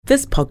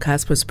This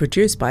podcast was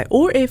produced by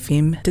OAR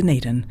FM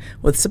Dunedin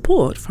with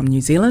support from New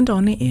Zealand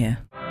On the Air.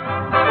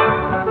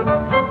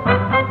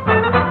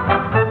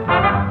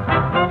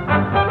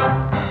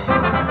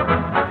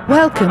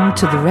 Welcome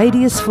to the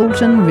Radius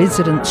Fulton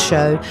Residence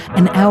Show,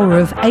 an hour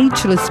of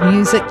ageless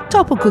music,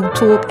 topical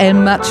talk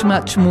and much,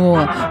 much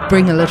more.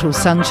 Bring a little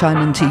sunshine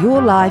into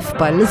your life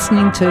by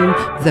listening to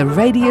the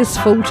Radius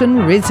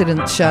Fulton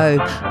Residence Show.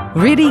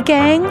 Ready,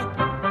 gang?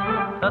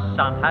 The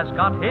sun has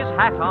got his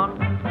hat on,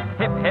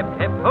 hip, hip,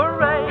 hip,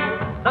 hooray.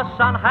 The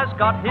sun has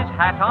got his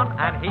hat on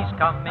and he's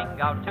coming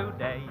out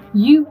today.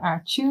 You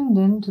are tuned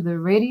in to the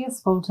Radius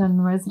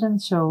Fulton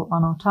Residence Show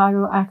on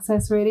Otago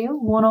Access Radio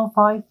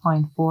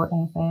 105.4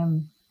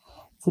 FM.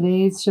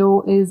 Today's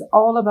show is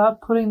all about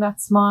putting that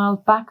smile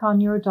back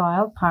on your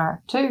dial,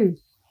 part 2.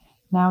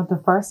 Now,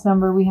 the first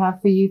number we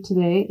have for you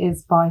today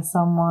is by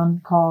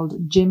someone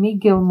called Jimmy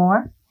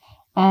Gilmore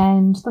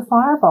and the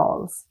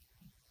Fireballs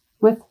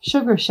with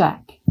Sugar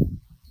Shack.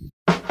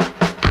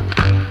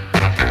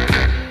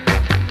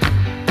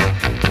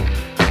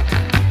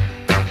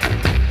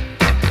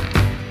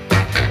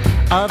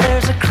 Oh,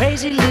 there's a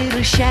crazy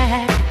little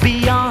shack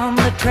beyond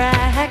the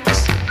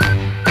tracks,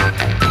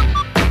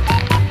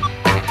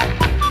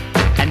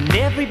 and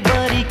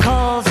everybody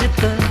calls it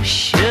the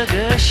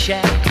Sugar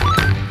Shack.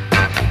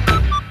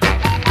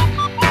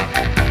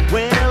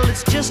 Well,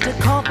 it's just a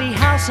coffee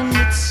house and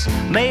it's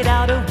made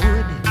out of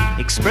wood.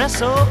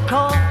 Espresso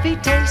coffee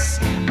tastes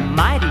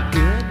mighty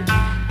good.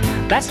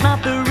 That's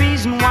not the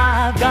reason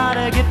why I've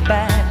gotta get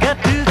back up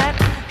to that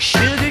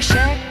Sugar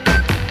Shack.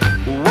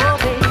 Whoa,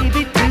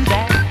 baby, to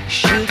that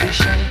Sugar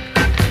Shack.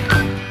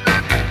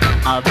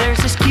 There's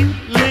this cute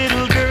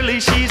little girlie,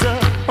 she's a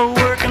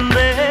working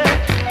there.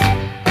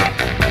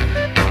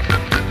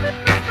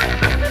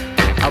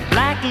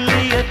 Black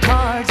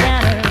leotards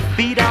and her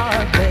feet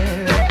are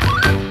bare.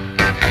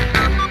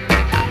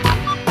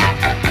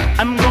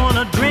 I'm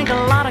gonna drink a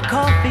lot of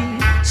coffee,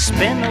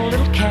 spend a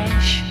little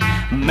cash,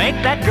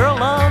 make that girl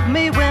love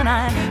me when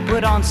I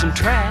put on some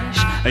trash.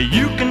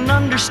 You can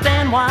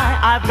understand why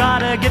I've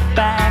gotta get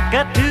back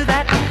up to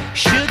that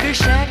Sugar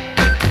Shack.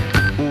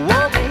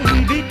 Whoa,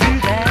 baby, to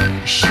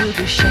that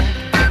Sugar Shack.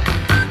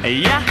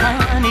 Yeah,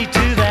 honey,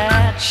 to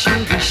that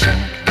Sugar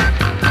Shack.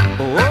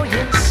 Oh,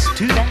 yes,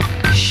 to that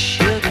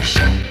Sugar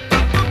Shack.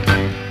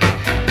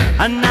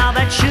 And now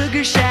that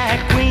Sugar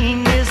Shack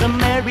queen is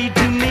married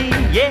to me,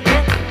 yeah.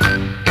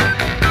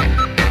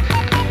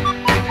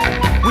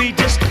 We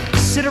just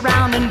sit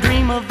around and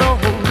dream of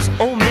those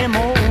old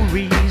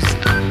memories.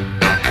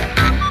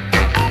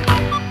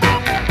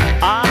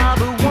 But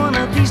one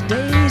of these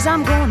days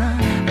I'm gonna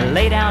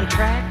lay down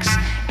tracks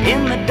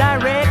in the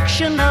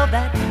direction of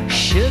that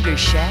Sugar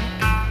Shack.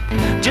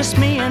 Just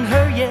me and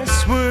her,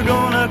 yes, we're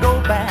gonna go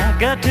back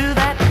to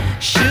that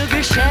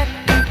Sugar Shack.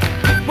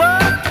 Whoa,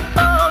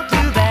 oh,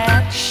 to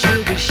that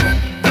Sugar Shack.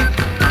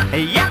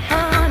 Yeah,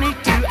 honey,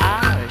 to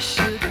our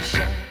Sugar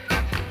Shack.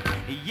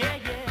 Yeah,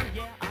 yeah,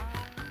 yeah.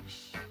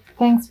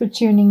 Thanks for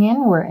tuning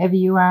in wherever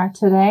you are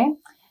today.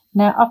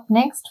 Now up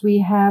next we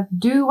have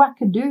Do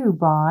Wackadoo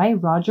by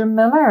Roger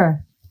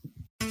Miller.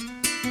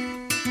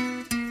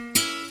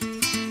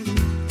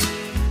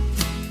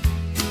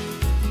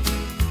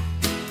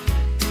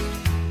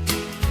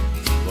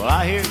 Well,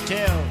 I hear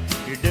tell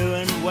you're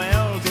doing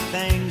well, good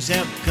things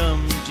have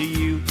come to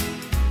you.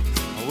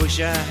 I wish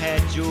I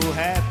had your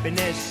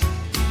happiness,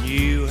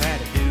 you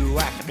had to do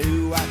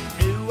wackadoo,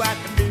 wackadoo,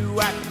 wackadoo,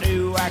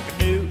 wackadoo,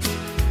 wackadoo.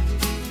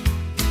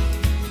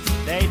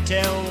 They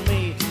tell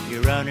me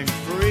you're running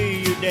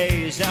free, your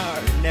days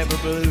are never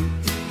blue.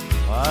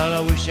 Well,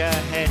 I wish I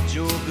had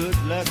your good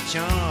luck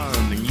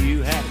charm, and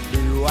you had to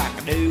do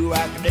wackadoo,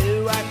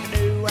 wackadoo,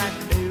 wackadoo,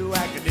 wackadoo,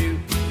 wackadoo.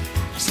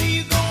 I see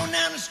you going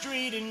down the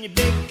street in your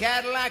big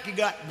Cadillac. You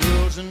got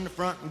girls in the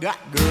front and got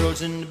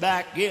girls in the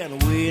back. Yeah, the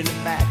way in the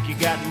back, you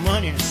got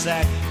money in the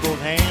sack.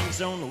 Both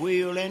hands on the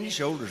wheel and your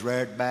shoulders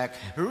right back.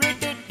 I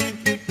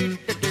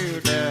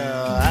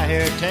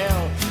hear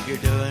tell you're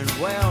doing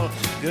well,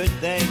 good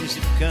things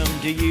have come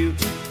to you.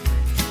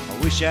 I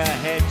wish I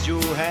had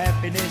your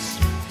happiness,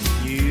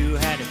 you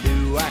had to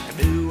do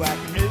wackadoo,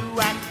 wackadoo,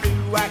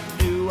 wackadoo,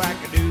 wackadoo,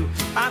 wackadoo.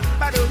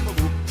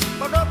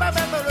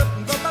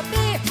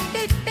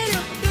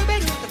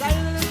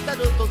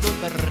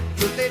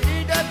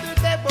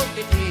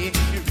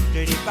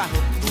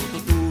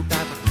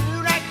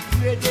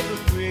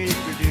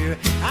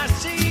 I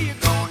see you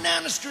going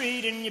down the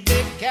street in your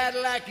big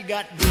Cadillac. You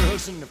got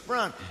girls in the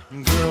front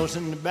and girls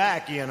in the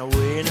back. Yeah, and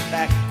away in the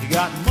back, you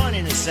got money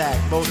in the sack.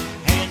 Both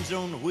hands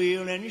on the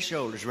wheel and your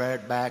shoulders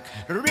right back.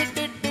 I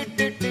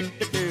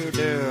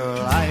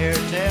hear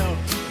tell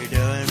you're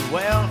doing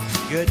well,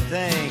 good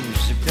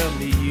things have come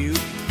to you.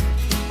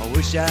 I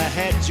wish I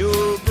had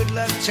your good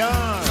luck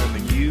charm,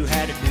 and you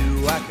had to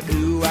do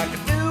wackadoo,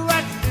 wackadoo,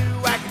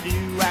 wackadoo,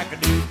 wackadoo,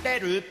 wackadoo,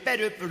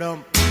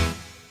 wackadoo.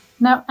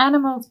 Now,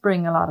 animals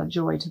bring a lot of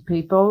joy to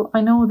people. I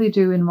know they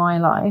do in my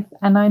life,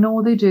 and I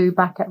know they do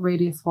back at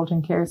Radius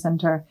Fulton Care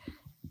Centre.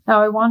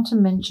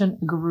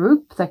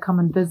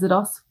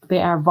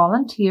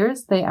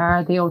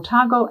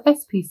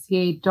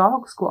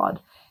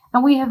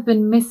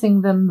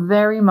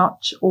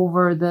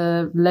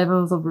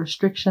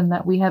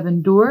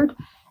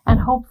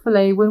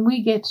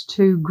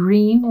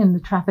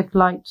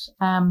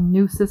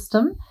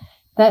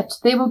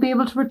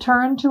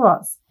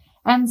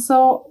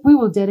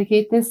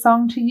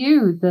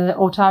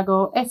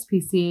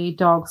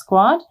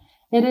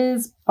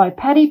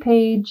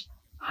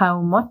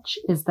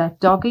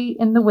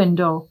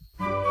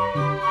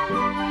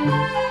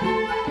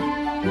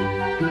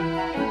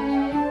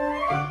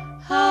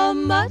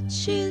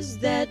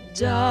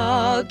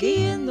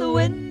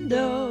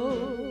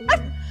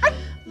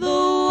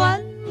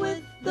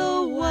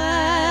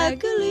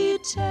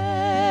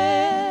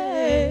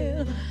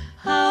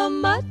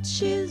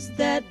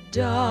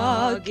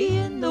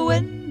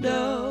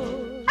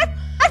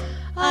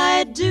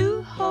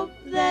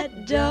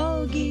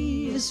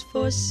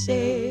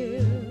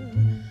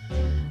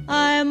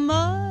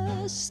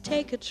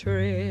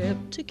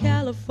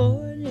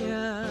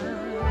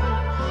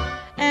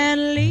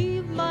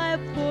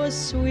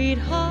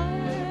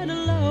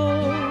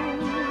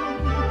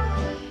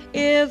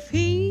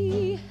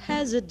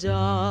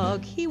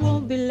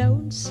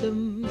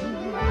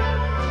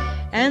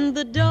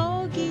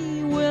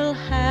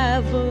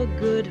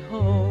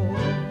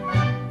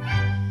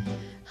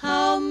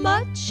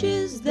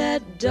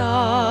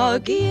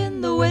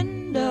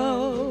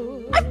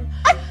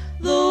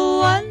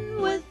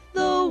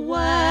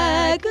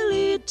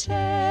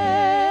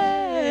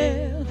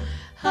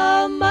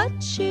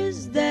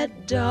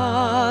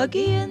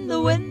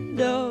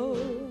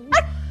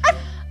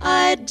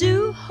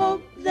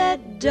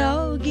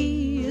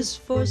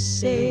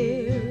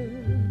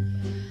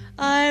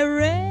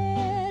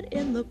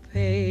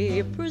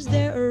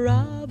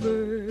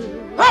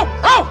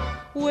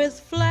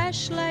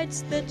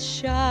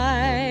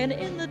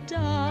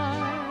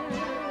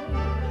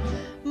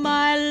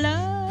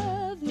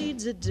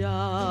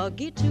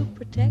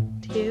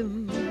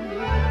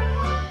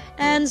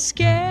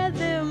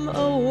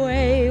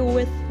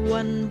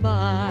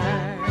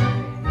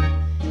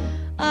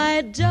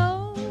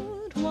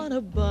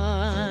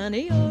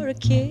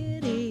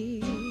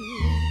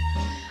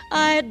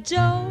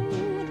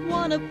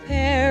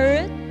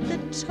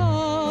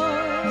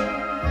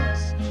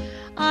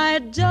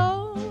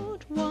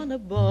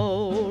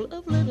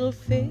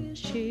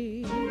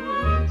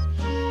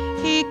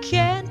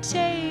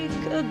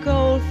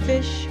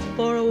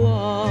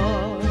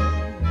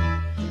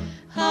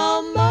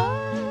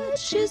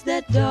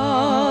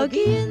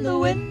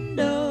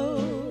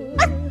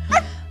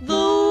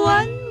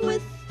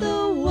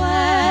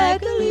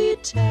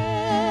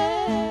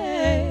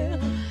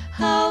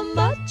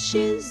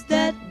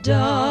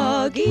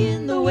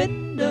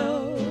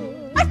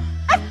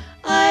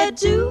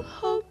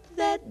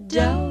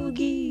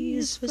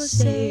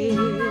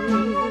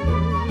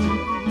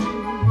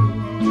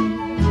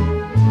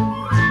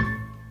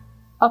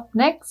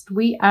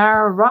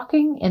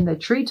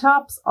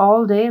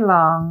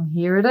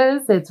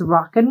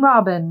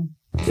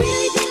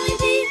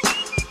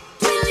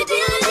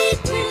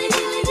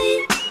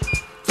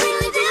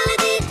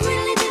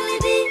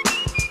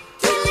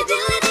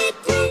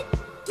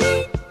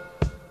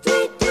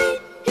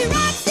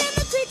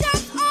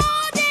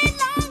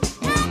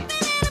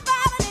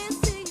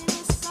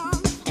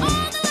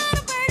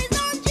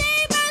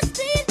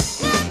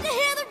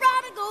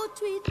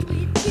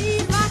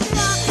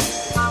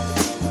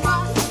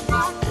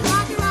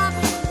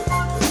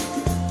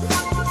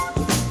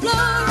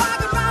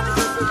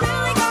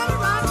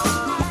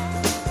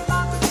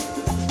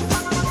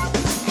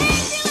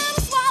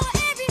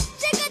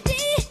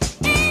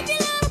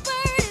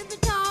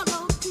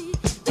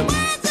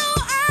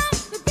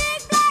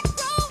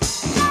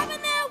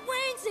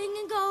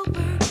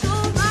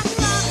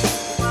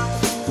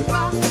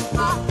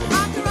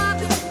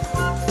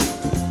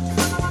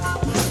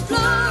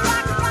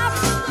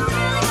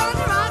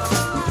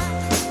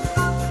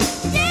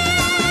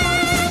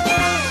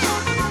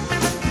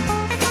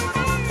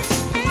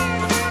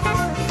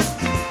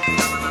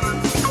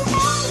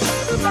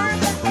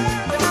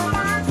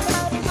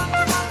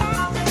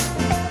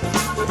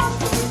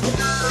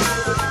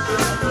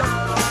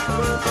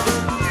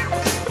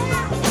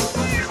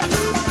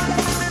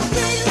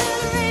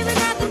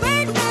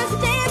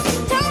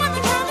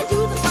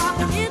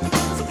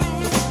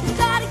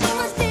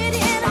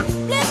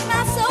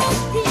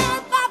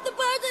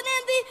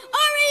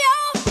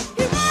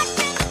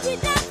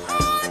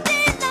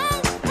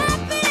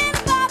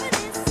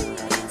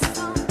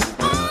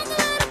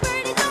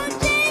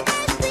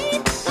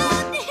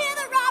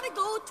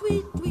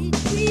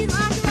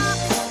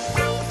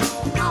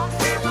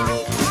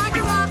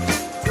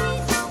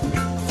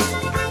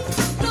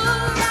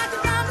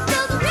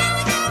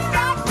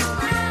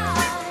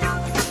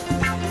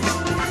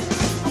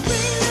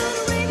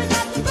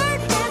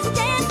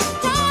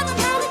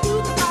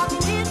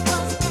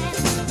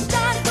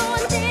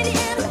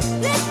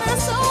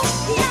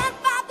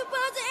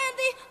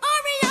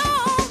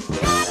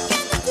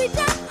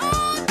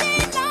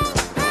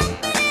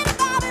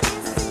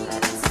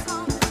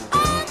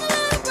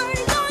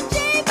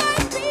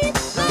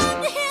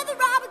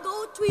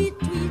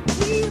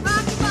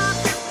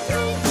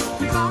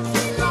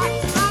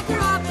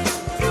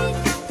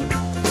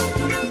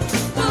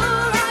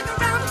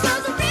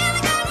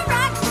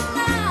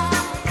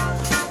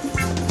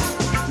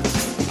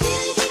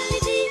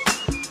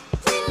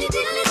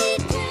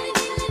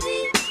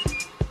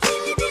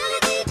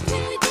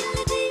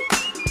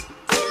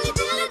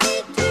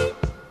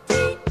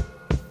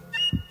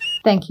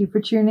 Thank you for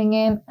tuning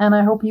in, and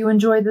I hope you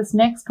enjoy this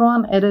next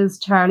one. It is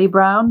Charlie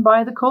Brown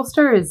by the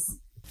Coasters.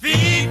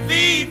 Fee,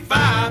 fee,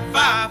 fi,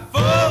 fi,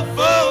 fo,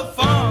 fo,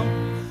 fum.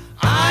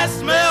 I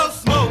smell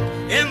smoke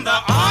in the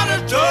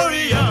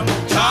auditorium.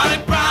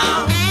 Charlie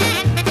Brown,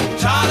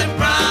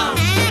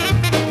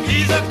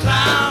 he's a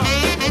clown.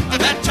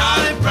 That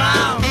Charlie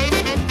Brown,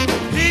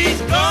 he's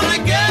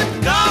gonna get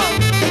caught.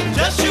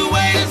 Just you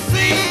wait and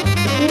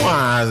see.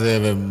 Why is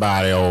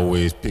everybody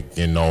always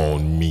picking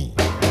on me?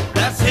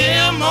 That's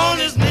him on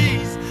his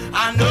knees.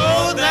 I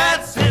know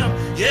that's him.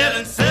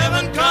 Yelling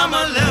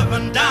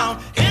 7,11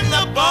 down in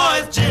the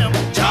boys' gym.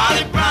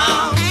 Charlie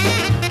Brown,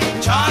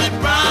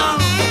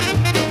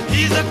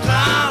 he's a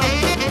clown.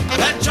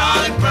 That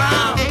Charlie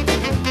Brown,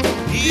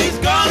 he's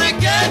gonna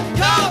get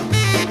caught.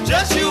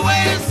 Just you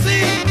wait and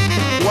see.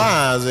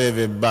 Why is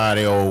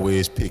everybody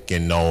always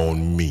picking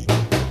on me?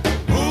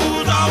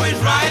 Who's always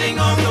writing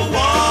on the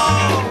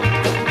wall?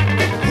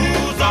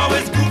 Who's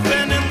always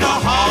goofing in the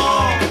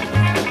hall?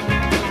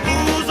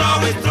 Who's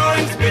always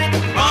throwing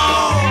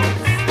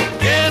spitballs?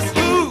 Guess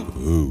who?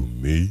 Who,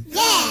 me?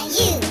 Yeah,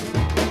 you.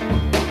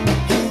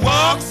 Who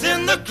walks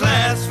in the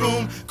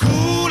classroom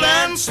cool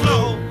and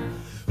slow?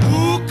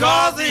 Who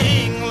calls the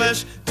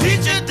English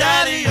teacher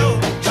daddy-o?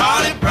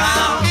 Charlie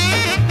Brown,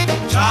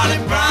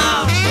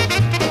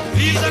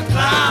 he's a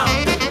clown.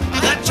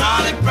 That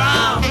Charlie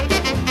Brown,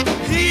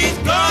 he's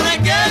gonna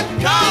get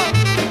caught.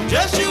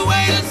 Just you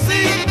wait and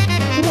see.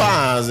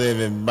 Why is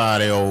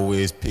everybody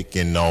always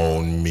picking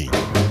on me?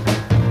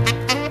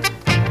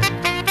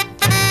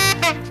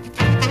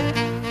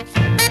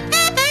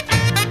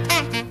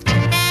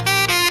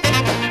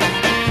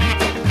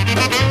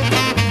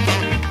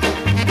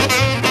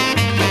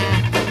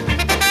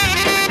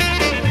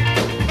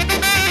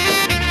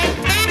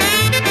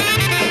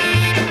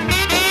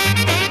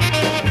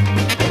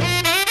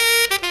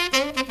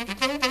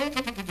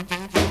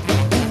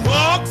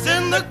 Walks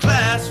in the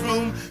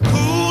classroom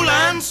cool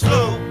and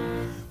slow.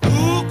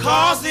 Who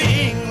calls the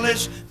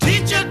English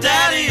teacher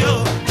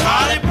daddy-o?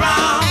 Charlie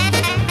Brown,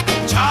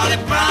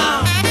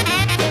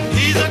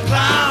 he's a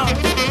clown.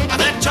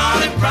 That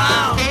Charlie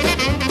Brown,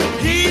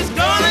 he's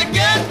gonna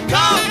get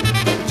caught.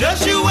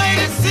 Just you wait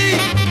and see.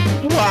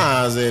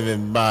 Why is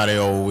everybody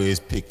always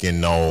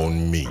picking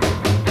on me?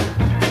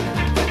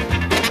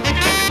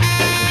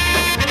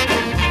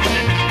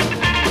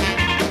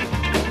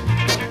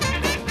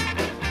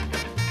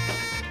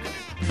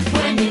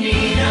 When you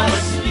need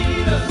us,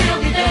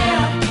 we'll be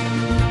there.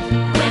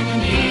 When you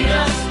need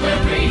us,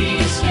 we're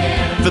Radius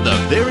Care. For the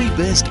very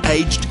best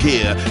aged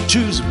care,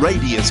 choose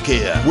Radius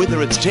Care.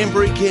 Whether it's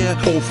temporary care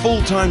or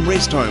full-time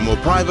rest home or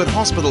private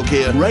hospital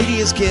care,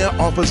 Radius Care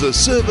offers a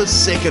service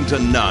second to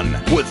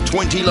none. With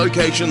 20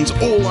 locations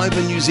all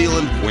over New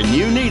Zealand, when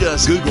you need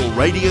us, Google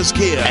Radius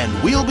Care and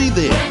we'll be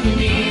there. When you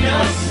need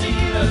us,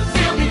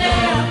 we'll be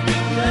there.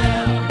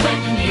 When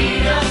you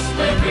need us,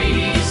 we're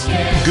Radius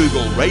Care.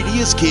 Google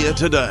Radius Care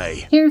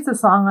today. Here's a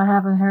song I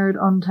haven't heard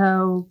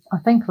until, I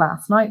think,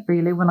 last night,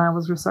 really, when I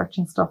was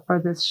researching stuff for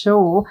this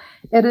show.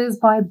 It is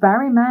by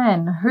Barry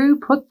Mann, Who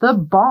Put the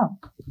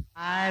Bump.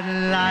 I'd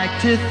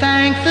like to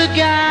thank the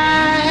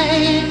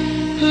guy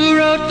who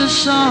wrote the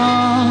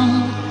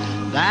song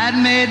that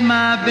made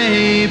my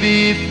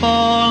baby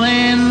fall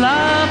in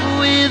love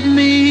with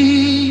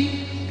me.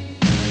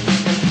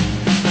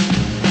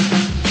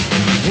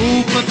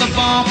 Who put the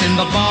bump in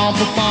the bump,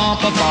 a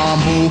bump, a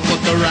bump? Who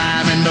put the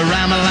rhyme in the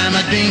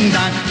rama-lama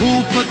ding-dong?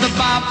 Who put the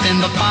bop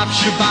in the bop,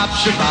 shabop,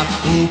 shabop?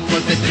 Who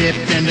put the dip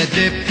in the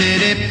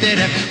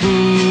dip-de-dip-de-dip?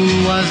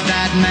 Who was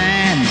that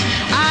man?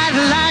 I'd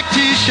like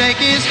to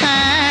shake his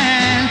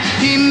hand.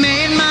 He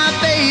made my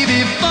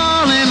baby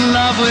fall in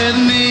love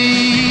with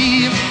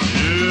me.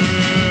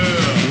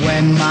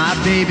 When my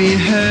baby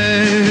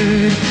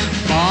heard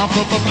bump,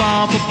 bump,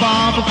 bump,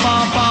 bump,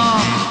 bump,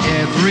 bump,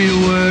 every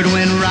word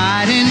went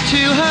right into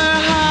her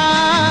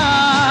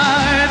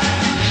heart.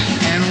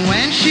 And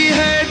when she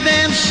heard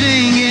them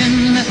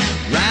singing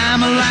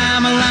rama,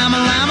 lama, lama,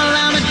 lama,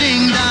 lama,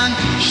 ding dong,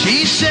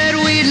 she said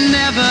we'd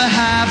never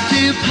have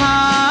to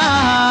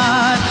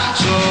part.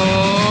 So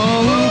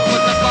who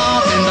put the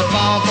bump in the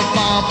bump,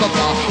 bump,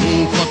 bump?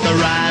 Who put the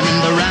rhyme in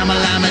the rama,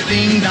 lama,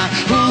 ding dong?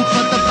 Who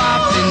put the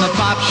bop in the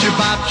bop,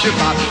 shabop,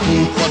 shabop?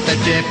 Who put the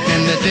dip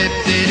in the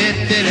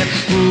dip-de-dip-de-dip?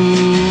 Who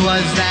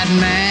was that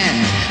man?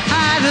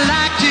 I'd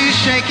like to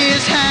shake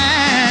his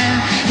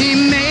hand. He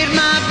made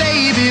my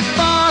baby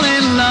fall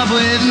in love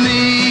with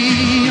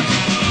me.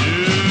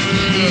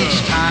 Each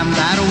time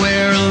that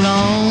we're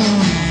alone,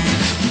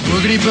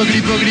 boogity,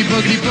 boogity, boogity,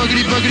 boogity,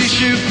 boogity, boogity,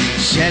 shoot,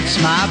 sets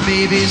my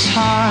baby's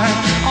heart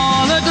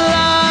all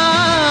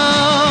aglow.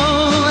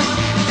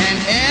 And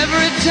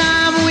every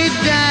time we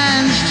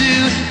dance to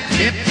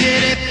dip,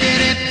 dip,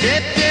 dip,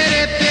 dip,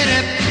 dip, dip,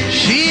 dip,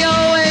 she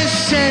always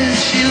says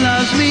she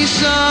loves me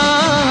so.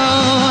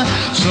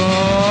 So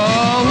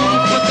who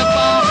put the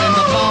bump in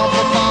the bump,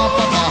 bump,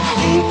 bump?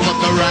 Who put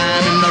the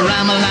rhyme in the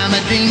rama, lama,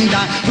 ding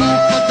dong? Who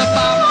put the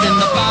bop in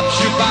the bop,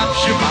 shabop,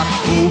 shabop?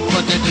 Who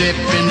put the dip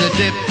in the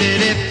dip,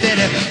 dip, dip,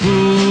 dip? Who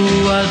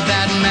was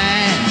that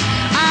man?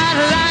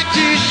 I'd like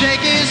to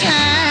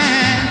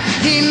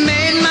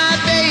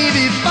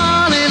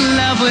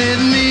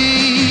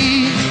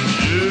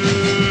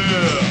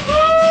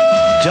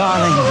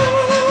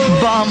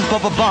bum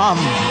ba-ba-bum,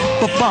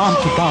 ba-bum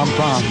ba-bum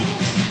bum.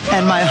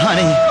 And my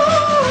honey,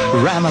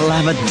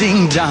 ram-a-lam-a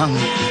ding-dong,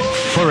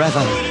 forever.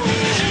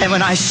 And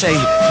when I say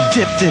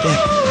dip-dip,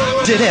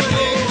 dip-dip,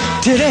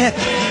 dip-dip,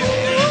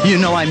 you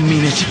know I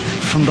mean it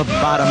from the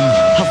bottom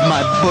of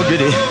my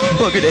boogity,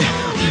 boogity,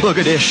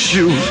 boogity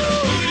shoe.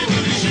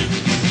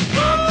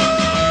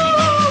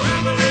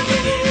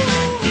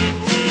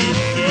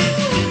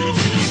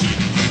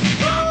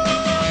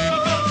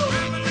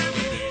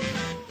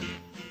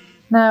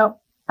 Now,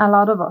 a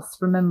lot of us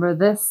remember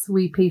this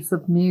wee piece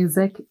of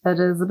music. It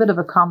is a bit of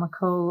a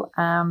comical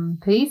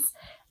piece,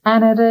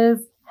 and it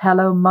is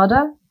Hello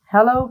Mudda,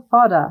 Hello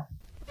Fodda.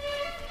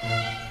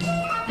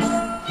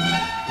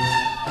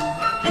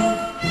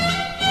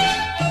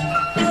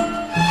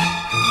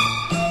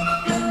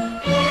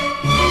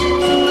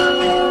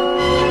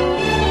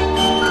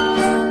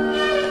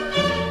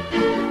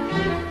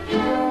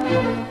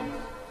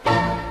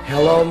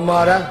 Hello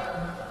Mudda,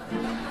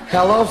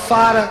 hello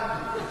Fodda.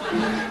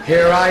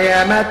 Here I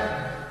am at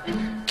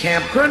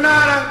Camp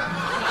Granada.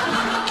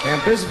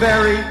 Camp is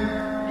very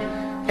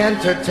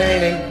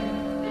entertaining,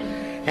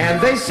 and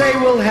they say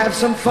we'll have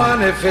some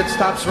fun if it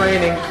stops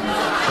raining.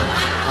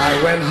 I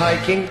went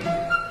hiking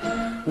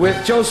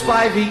with Joe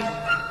Spivey.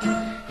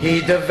 He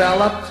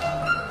developed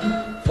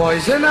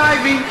poison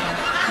ivy.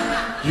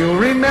 You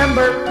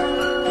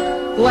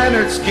remember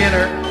Leonard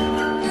Skinner?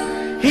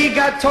 He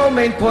got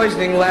ptomaine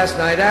poisoning last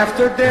night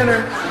after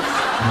dinner.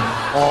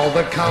 All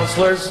the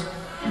counselors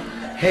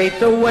hate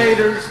the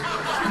waiters,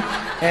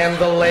 and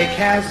the lake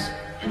has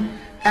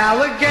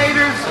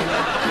alligators,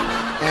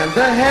 and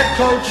the head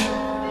coach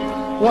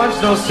wants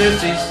no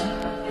sissies,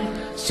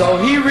 so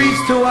he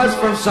reads to us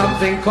from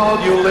something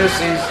called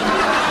Ulysses.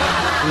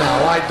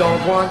 Now I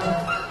don't want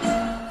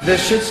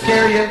this should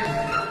scare you,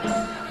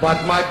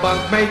 but my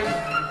bunkmate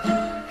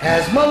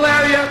has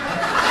malaria.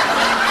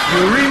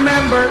 You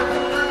remember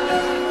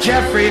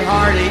Jeffrey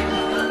Hardy?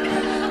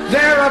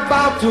 They're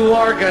about to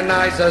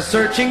organize a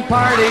searching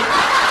party.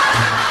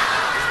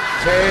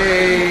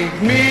 Take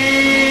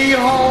me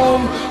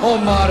home, oh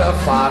Mudda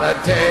Fodda,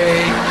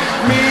 take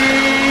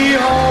me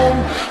home.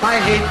 I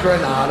hate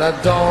Granada,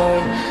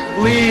 don't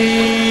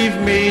leave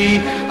me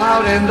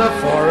out in the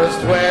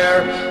forest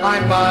where I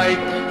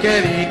might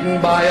get eaten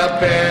by a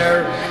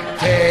bear.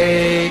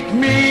 Take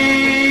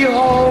me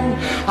home,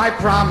 I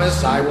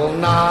promise I will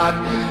not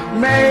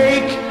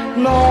make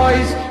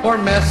noise or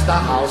mess the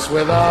house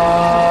with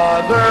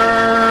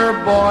other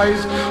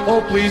boys.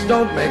 Oh, please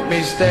don't make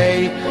me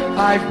stay.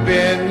 I've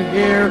been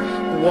here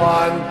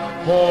one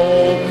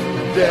whole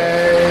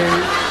day.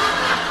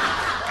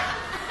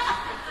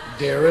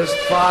 Dearest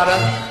Fodda,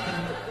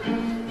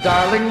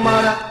 darling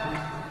Mudda,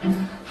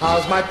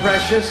 how's my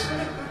precious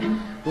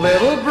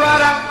little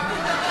brother?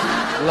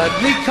 Let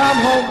me come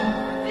home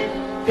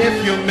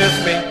if you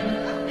miss me.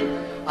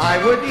 I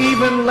would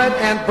even let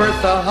Aunt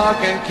Bertha hug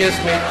and kiss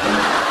me.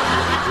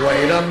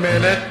 Wait a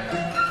minute,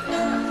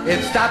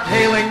 it stopped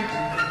hailing.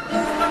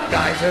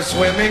 Guys are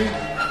swimming,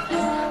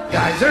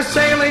 guys are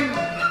sailing,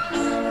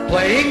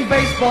 playing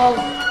baseball.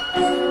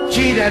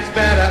 Gee, that's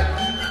better.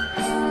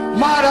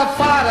 Mudda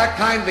Fodda,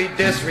 kindly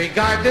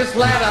disregard this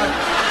letter.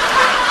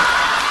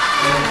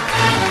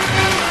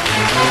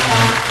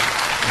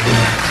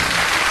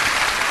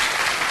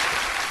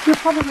 You're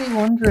probably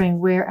wondering,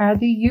 where are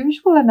the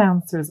usual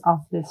announcers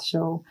of this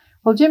show?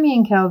 Well, Jimmy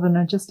and Kelvin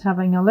are just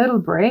having a little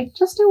break,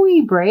 just a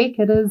wee break.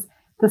 It is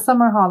the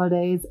summer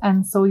holidays,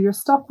 and so you're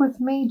stuck with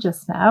me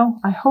just now.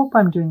 I hope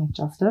I'm doing it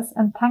justice,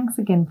 and thanks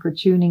again for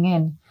tuning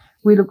in.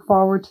 We look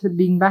forward to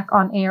being back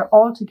on air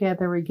all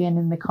together again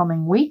in the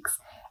coming weeks,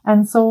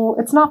 and so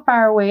it's not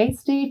far away.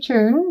 Stay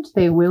tuned.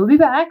 They will be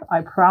back,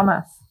 I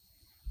promise.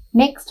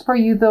 Next for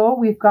you, though,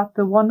 we've got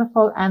the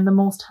wonderful and the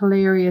most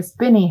hilarious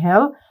Benny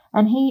Hill,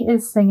 and he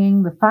is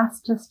singing The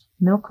Fastest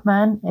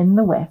Milkman in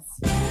the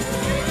West.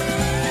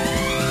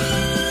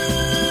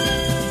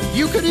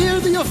 You could hear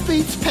the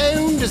hoofbeats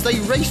pound as they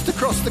raced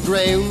across the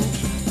ground,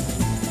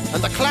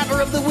 and the clatter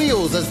of the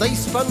wheels as they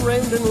spun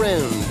round and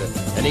round.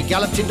 And he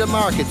galloped into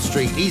Market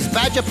Street, his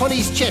badge upon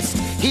his chest.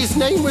 His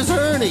name was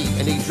Ernie,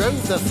 and he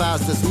drove the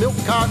fastest milk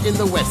cart in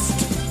the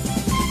West.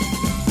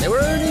 Now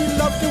Ernie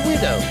loved a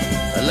widow,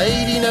 a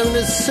lady known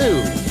as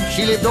Sue.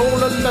 She lived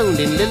all alone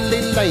in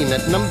Lily Lane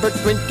at number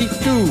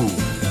 22.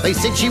 They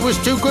said she was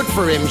too good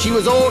for him, she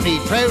was haughty,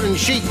 proud and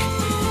chic.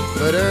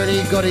 But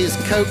Ernie got his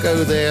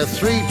cocoa there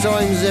 3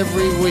 times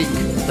every week.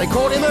 They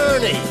called him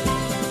Ernie.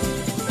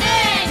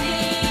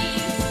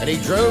 Ernie! And he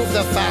drove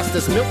the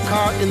fastest milk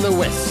cart in the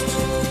West.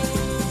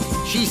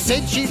 She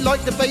said she'd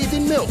like to bathe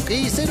in milk.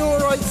 He said, all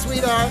right,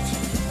 sweetheart.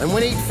 And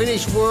when he'd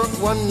finished work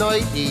one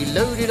night, he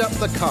loaded up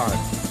the cart.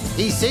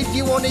 He said,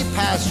 you want it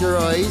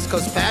pasteurised,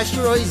 'cause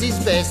pasteurised is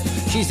best.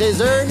 She says,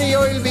 Ernie,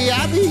 I'll be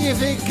happy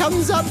if it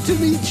comes up to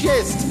me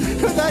chest.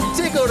 That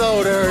tickled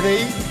old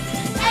Ernie.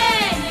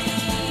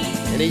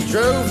 And he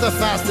drove the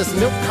fastest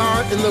milk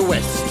cart in the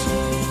West.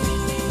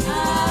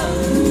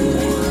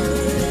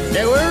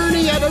 Now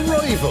Ernie had a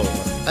rival,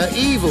 an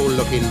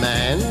evil-looking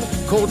man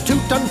called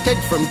Two-Ton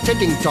Ted from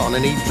Teddington,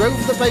 and he drove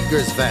the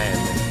baker's van.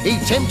 He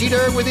tempted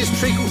her with his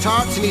treacle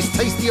tarts and his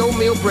tasty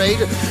oatmeal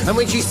bread, and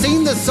when she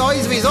seen the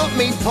size of his hot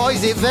meat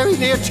pies, it very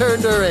near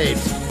turned her head.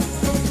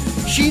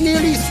 She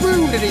nearly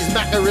swooned at his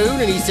macaroon,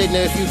 and he said,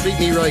 now if you treat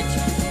me right,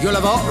 you'll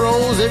have hot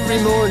rolls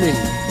every morning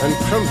and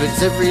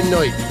crumpets every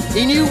night.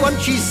 He knew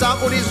once she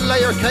sampled his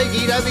layer cake,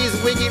 he'd have his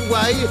wicked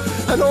way,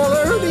 and all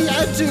Ernie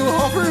had to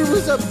offer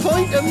was a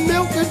pint of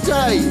milk a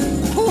day.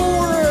 Poor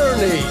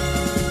Ernie!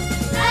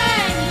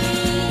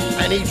 Ernie!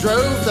 And he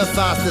drove the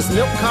fastest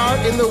milk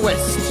cart in the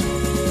West.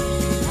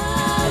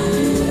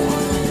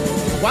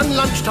 One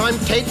lunchtime,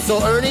 Ted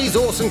saw Ernie's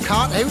awesome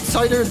cart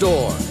outside her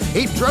door.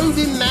 It drove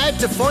him mad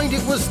to find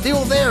it was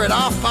still there at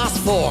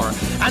 4:30.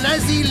 And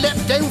as he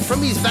leapt down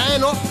from his van,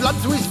 hot blood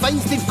through his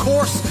veins did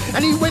course,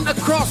 and he went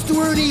across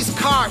to Ernie's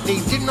cart, and he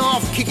didn't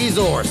half kick his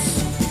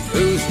horse,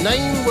 whose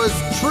name was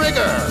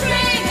Trigger.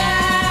 Trigger!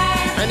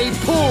 And he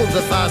pulled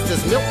the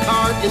fastest milk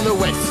cart in the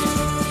West.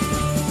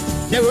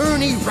 Now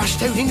Ernie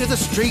rushed out into the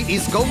street,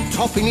 his gold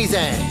top in his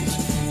hand.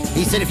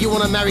 He said, if you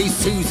want to marry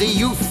Susie,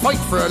 you fight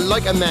for her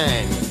like a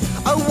man.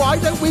 Oh, why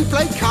don't we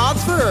play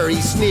cards for her,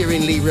 he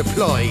sneeringly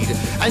replied.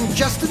 And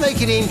just to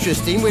make it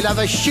interesting, we'll have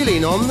a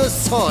shilling on the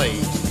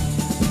side.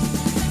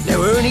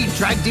 Now Ernie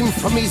dragged him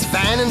from his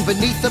van, and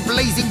beneath the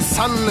blazing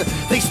sun,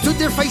 they stood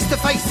there face to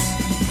face,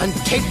 and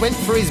Ted went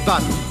for his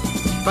bun.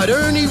 But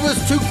Ernie was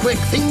too quick,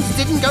 things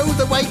didn't go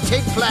the way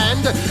Ted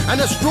planned,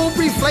 and a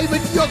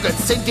strawberry-flavoured yoghurt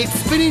sent it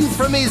spinning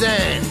from his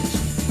hand.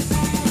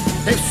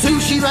 Now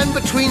Susie ran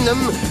between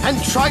them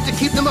and tried to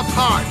keep them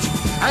apart,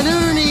 and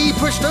Ernie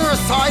pushed her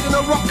aside, and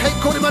a rock cake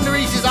caught him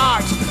underneath his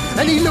heart.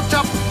 And he looked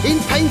up in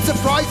pained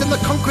surprise, and the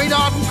concrete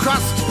hardened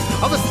crust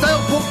of a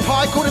stale pork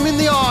pie caught him in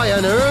the eye,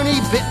 and Ernie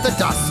bit the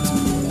dust.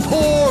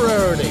 Poor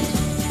Ernie!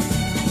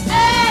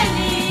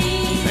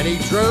 Ernie! And he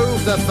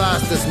drove the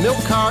fastest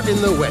milk cart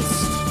in the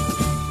West.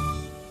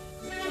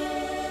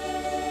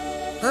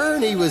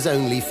 Ernie was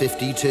only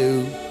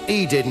 52.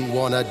 He didn't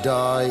want to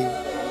die.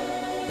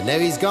 But now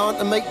he's gone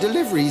to make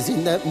deliveries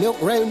in that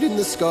milk round in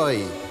the sky,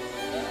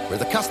 where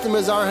the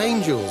customers are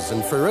angels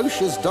and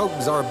ferocious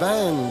dogs are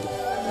banned,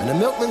 and a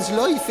milkman's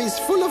life is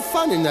full of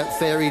fun in that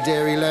fairy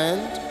dairy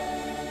land.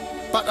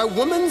 But a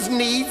woman's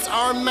needs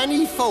are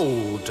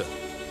manifold,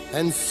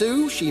 and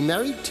Sue, she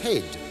married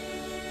Ted.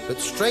 But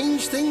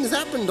strange things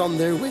happened on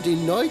their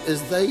wedding night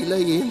as they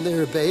lay in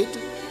their bed.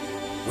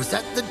 Was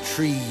that the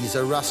trees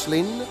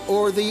a-rustling,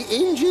 or the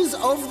hinges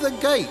of the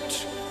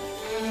gate?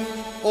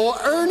 Or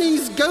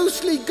Ernie's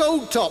ghostly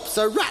gold tops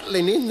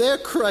a-rattling in their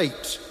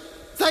crate?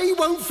 They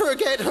won't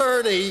forget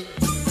Ernie.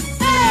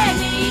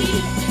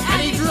 Ernie!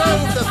 And he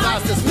drove the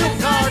fastest milk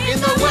cart in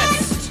the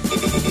West.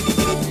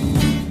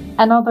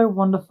 Another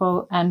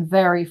wonderful and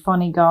very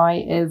funny guy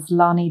is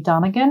Lonnie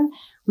Donegan.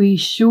 We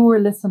sure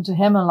listen to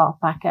him a lot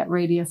back at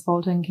Radius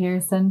Fulton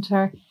Care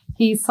Centre.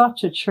 He's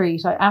such a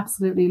treat. I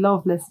absolutely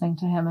love listening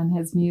to him and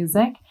his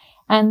music.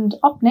 And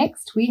up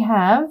next we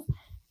have,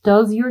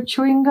 does your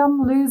chewing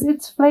gum lose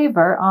its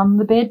flavour on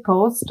the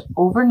bedpost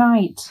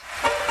overnight?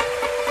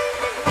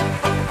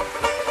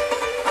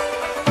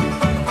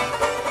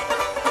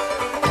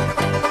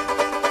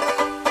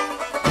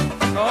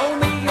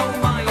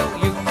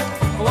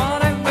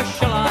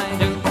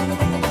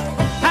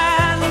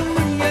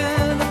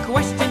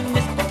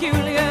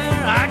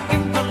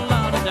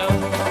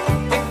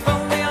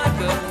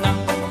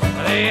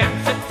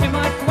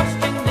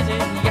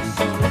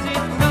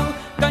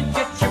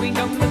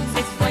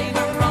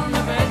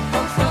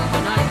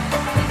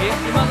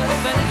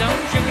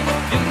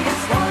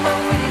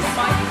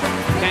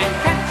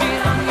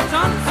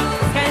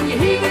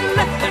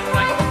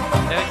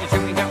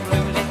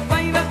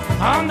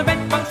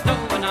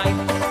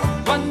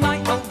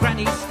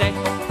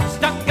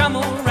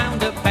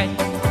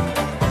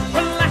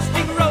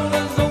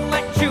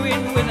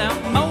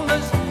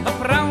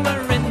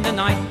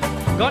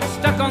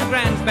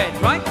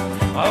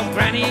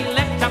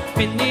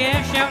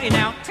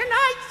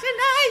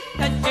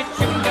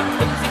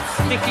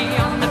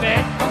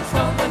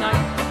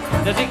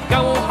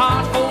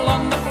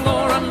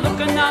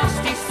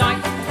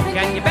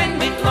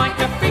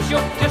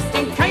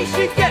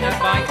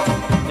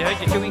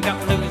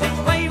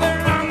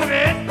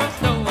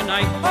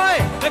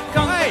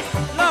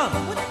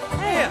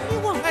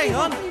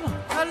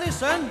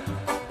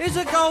 Is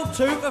a gold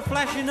tooth a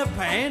flash in the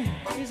pan?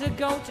 Is a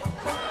gold...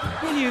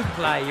 Will you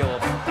play your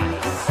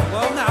bass?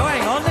 Well, no,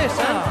 hang on,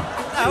 listen.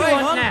 No,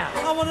 hang on. Now?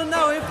 I want to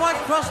know if I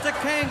crossed a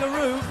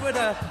kangaroo with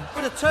a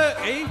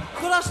turkey,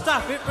 could I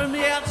stuff it from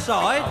the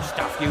outside? I'll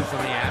stuff you from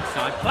the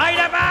outside. Play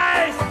the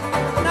bass!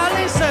 Now,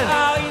 listen.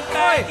 Oh, he's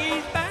back,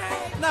 he's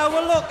back. No,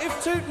 well, look, if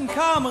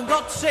Tutankhamun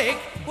got sick,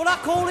 will I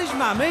call his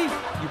mummy?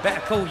 You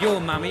better call your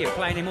mummy. You're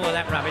playing any more of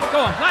that rubbish. Go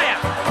on, play it.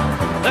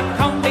 The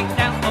convict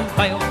out on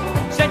bail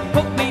said,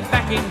 put me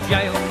back in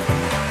jail.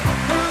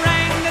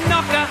 Rang the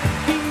knocker,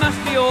 he must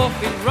be off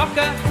his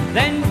rocker,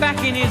 then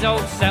back in his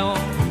old cell.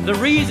 The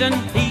reason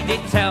he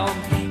did tell,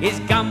 his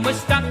gum was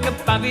stuck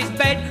above his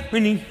bed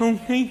when he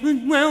thought he was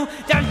well.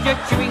 Does your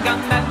chewing gum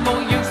have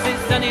more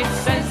uses than it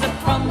says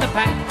upon the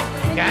pack?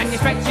 Can you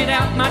stretch it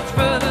out much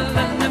further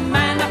than the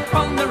man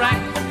upon the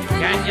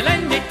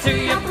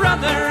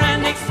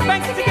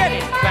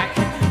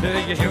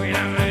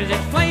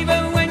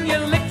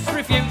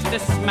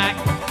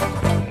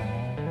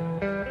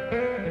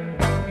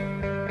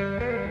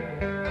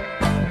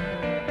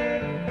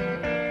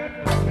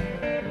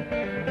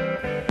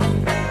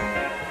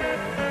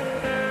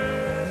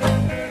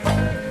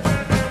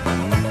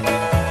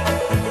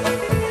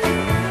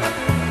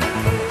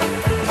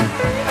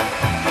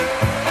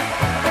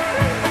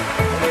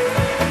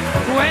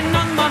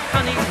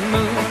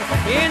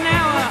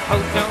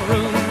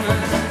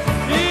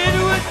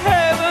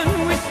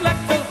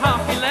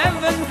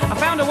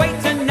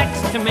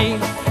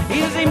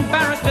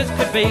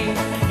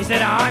He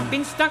said, I've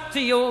been stuck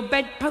to your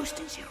bedpost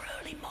since your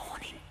early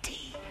morning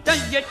tea.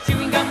 Does your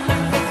chewing gum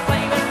lose its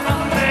flavour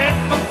on the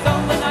bedpost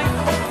all the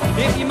night?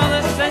 If your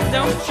mother says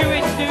don't chew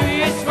it, do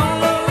you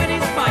swallow it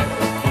in spite?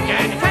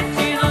 Can you catch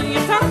it on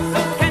your tongue,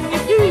 so can you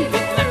use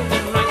it left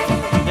and right?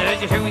 Does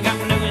your chewing gum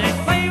lose its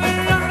flavour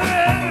on the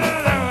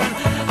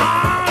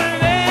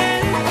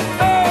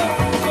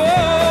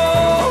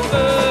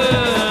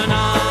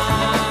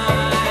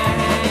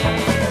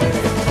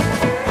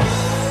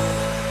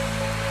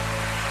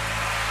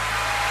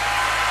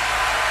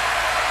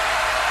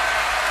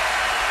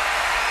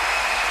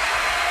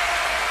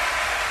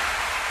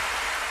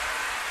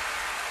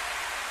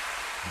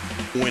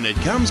When it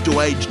comes to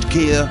aged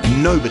care,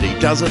 nobody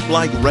does it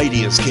like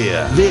Radius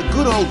Care. Their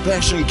good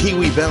old-fashioned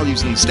Kiwi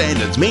values and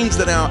standards means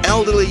that our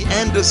elderly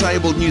and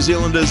disabled New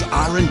Zealanders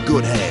are in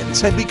good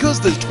hands. And because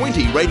there's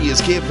 20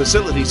 Radius Care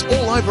facilities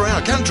all over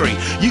our country,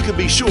 you can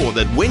be sure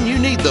that when you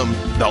need them,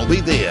 they'll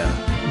be there.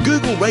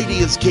 Google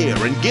Radius Care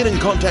and get in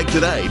contact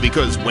today,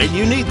 because when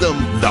you need them,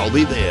 they'll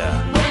be there.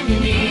 When you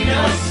need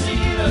us,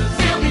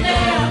 they'll be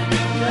there.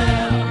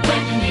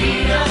 When you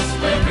need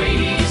us, we're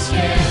Radius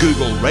Care.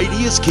 Google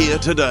Radius Care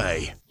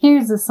today.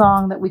 Here's a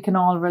song that we can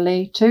all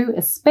relate to,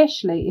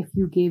 especially if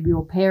you gave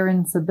your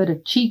parents a bit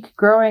of cheek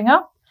growing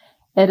up.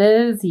 It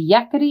is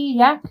Yakety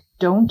Yak,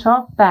 Don't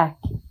Talk Back.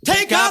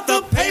 Take out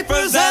the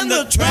papers and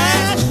the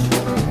trash,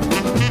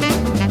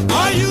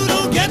 or you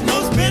don't get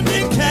no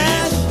spending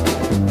cash.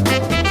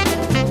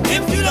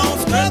 If you don't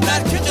scrub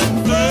that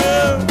kitchen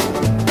floor,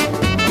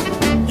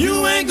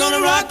 you ain't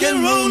gonna rock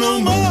and roll no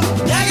more.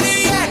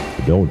 Yakety yak,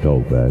 don't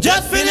talk back.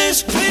 Just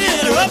finish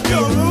cleaning up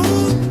your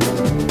room.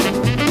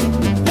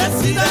 Let's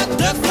see that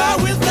dust fly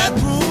with that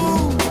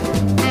broom.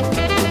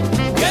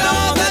 Get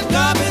all that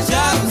garbage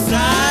out of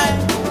sight,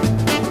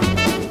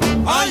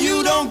 or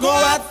you don't go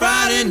out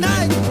Friday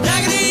night.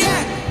 Yakety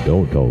yak,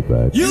 don't talk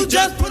back. You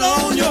just put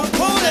on your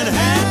coat and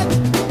hat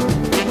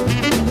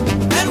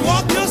and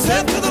walk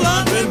yourself to the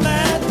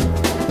laundromat.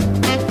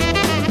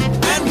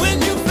 And when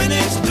you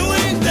finish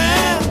doing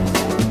that,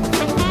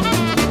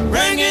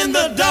 bring in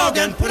the dog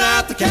and put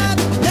out the cat.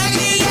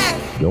 Yakety yak,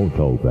 don't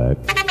talk back.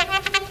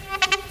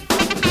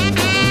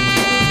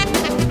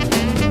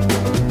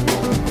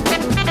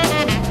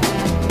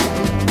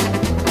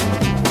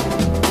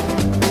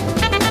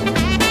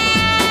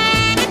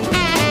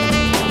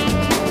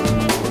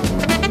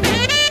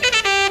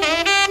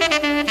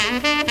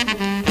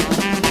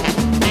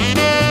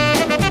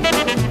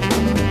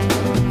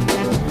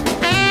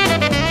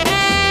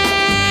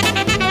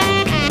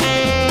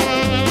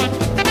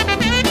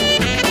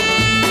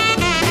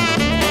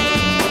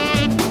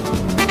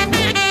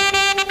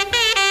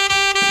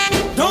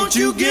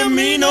 you give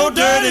me no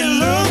dirty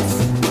looks.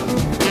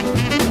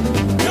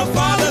 Your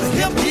father's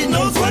hip, he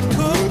knows what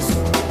cooks.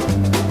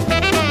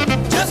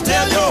 Just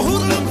tell your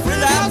hoodlum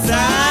friend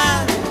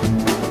outside,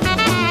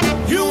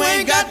 you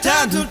ain't got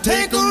time to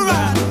take a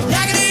ride.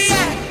 Yakety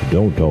yak,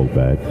 don't talk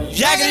back.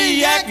 Yakety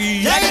yak,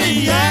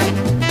 yakety yak.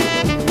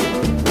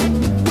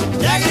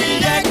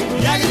 Yakety yak,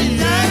 yakety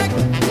yak.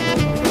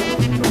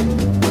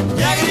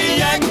 Yakety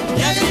yak,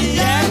 yakety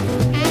yak.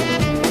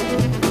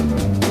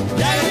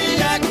 Yakety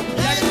yak,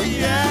 yakety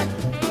yak.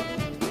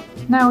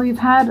 Now we've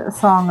had a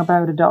song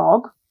about a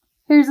dog.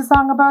 Here's a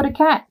song about a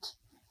cat.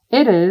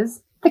 It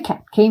is The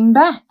Cat Came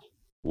Back.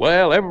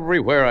 Well,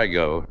 everywhere I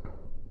go,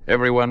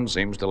 everyone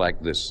seems to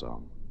like this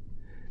song.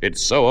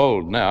 It's so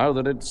old now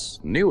that it's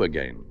new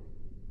again.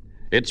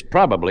 It's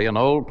probably an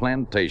old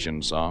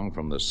plantation song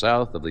from the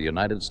south of the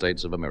United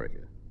States of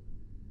America.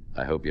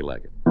 I hope you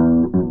like it.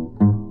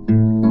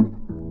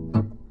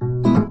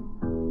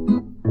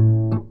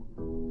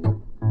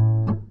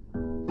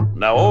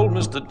 Now, old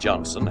Mr.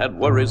 Johnson had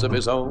worries of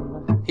his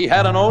own. He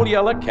had an old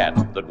yellow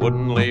cat that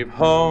wouldn't leave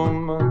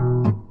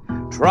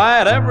home.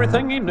 Tried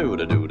everything he knew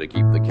to do to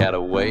keep the cat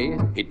away.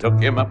 He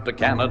took him up to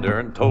Canada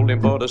and told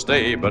him for to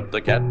stay, but the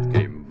cat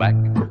came back.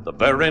 The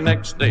very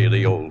next day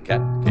the old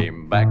cat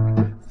came back.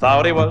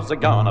 Thought he was a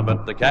goner,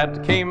 but the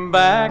cat came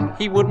back.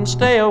 He wouldn't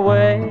stay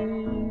away.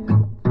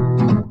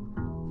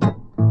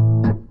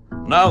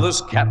 Now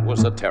this cat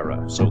was a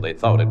terror, so they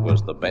thought it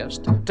was the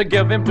best to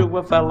give him to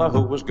a fella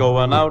who was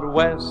going out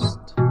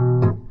west.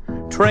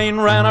 Train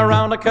ran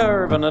around a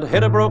curve and it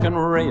hit a broken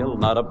rail.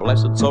 Not a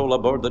blessed soul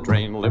aboard the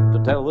train lived to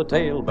tell the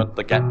tale, but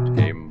the cat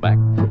came back.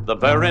 The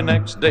very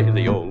next day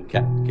the old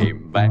cat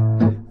came back.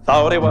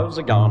 Thought he was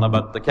a goner,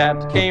 but the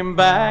cat came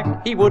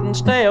back. He wouldn't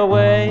stay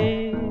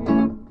away.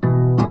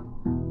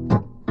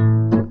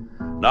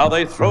 Now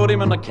they throwed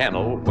him in a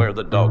kennel where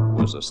the dog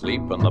was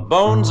asleep, and the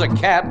bones of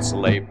cats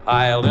lay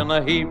piled in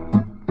a heap.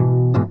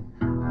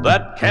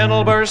 That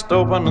kennel burst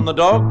open and the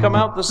dog come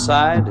out the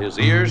side, his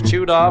ears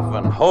chewed off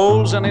and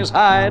holes in his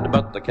hide.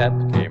 But the cat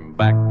came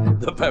back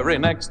the very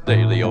next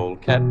day, the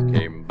old cat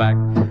came back.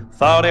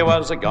 Thought he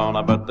was a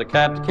goner, but the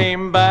cat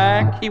came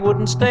back, he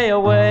wouldn't stay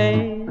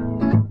away.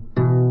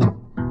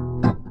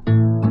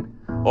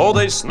 Oh,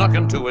 they snuck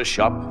into a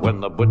shop when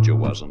the butcher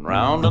wasn't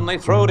round, and they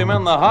throwed him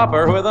in the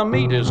hopper where the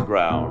meat is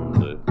ground.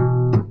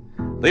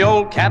 The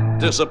old cat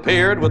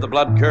disappeared with a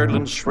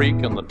blood-curdling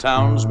shriek, and the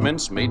town's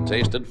mincemeat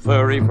tasted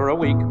furry for a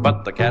week.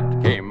 But the cat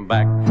came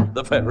back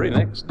the very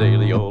next day,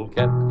 the old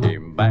cat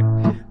came back.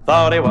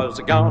 Thought he was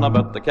a goner,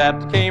 but the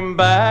cat came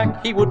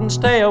back, he wouldn't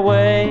stay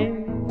away.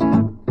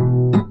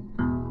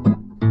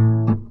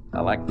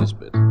 I like this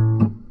bit.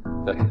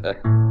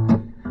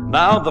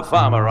 Now the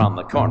farmer on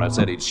the corner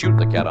said he'd shoot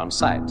the cat on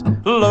sight,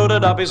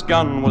 loaded up his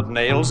gun with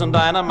nails and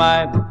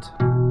dynamite.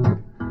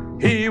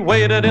 He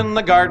waited in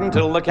the garden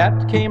till the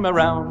cat came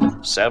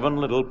around. 7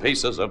 little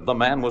pieces of the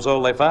man was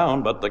all they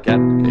found. But the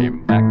cat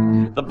came back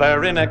the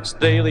very next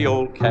day, the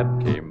old cat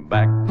came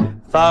back.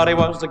 Thought he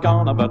was a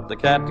goner, but the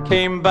cat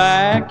came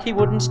back, he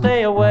wouldn't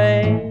stay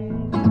away.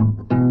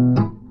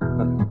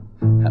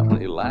 How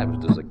many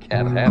lives does a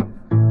cat have?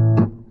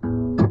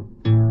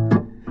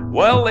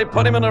 Well, they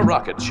put him in a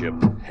rocket ship,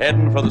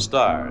 heading for the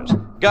stars.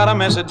 Got a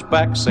message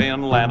back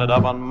saying landed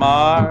up on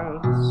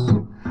Mars.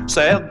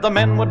 Said the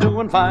men were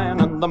doing fine,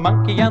 and the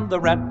monkey and the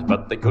rat,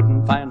 but they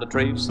couldn't find a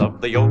trace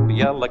of the old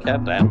yellow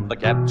cat. And the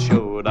cat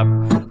showed up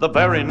the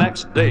very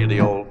next day,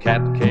 the old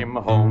cat came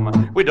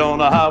home. We don't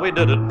know how he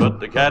did it, but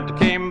the cat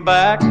came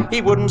back,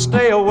 he wouldn't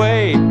stay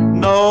away.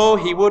 No,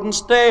 he wouldn't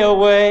stay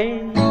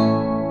away.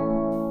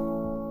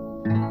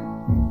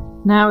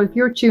 Now, if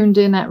you're tuned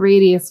in at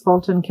Radius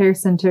Fulton Care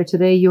Centre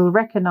today, you'll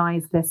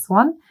recognise this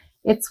one.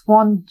 It's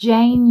one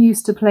Jane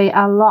used to play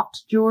a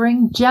lot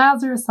during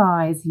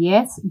jazzercise.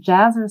 Yes,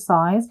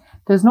 jazzercise.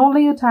 There's no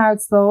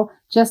leotards though,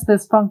 just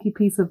this funky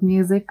piece of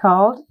music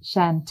called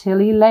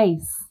Chantilly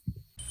Lace.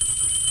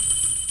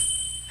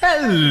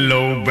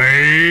 Hello,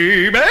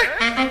 baby.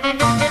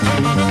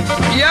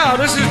 Yeah,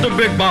 this is the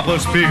Big Bopper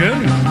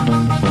speaking.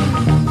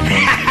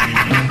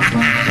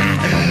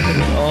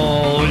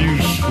 Oh,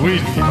 you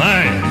sweet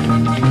thing.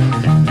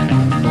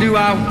 Do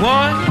I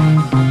want?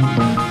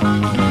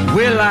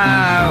 Will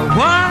I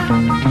what?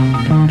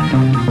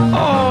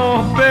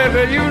 Oh,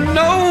 baby, you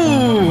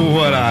know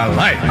what I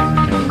like.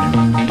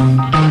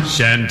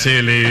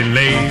 Chantilly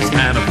lace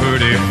and a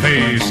pretty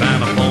face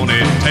and a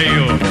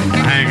ponytail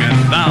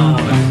hanging down,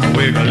 a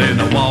wiggle in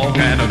the walk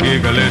and a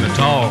giggle in the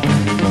talk.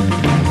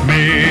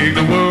 Make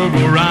the world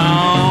go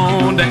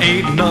round. There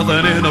ain't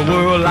nothing in the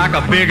world like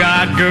a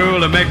big-eyed girl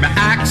to make me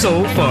act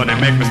so funny,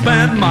 make me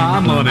spend my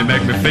money,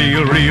 make me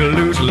feel real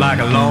loose like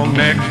a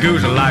long-necked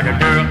goose, like a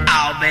girl.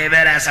 Oh, baby,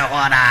 that's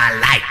what I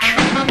like.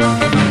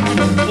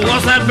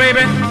 What's that,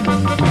 baby?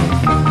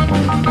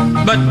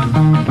 But,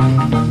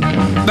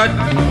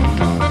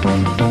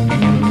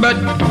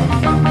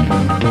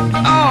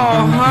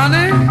 oh,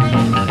 honey.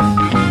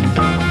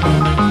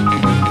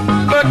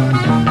 But,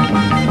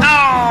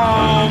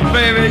 oh,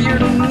 baby, you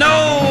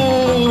know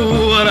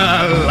what I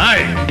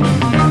like.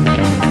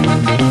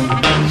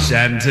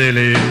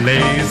 Chantilly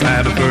lace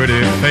and a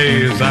pretty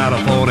face and a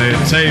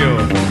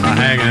ponytail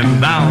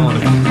hanging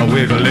down, a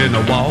wiggle in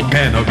the walk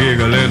and a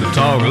giggle in the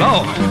talk.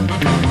 Lord,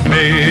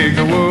 make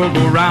the world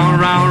go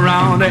round, round,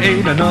 round. There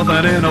ain't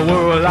nothing in the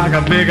world like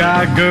a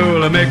big-eyed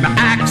girl to make me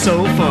act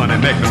so funny,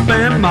 make me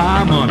spend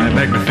my money,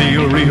 make me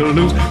feel real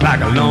loose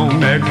like a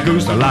long-necked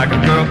goose, like a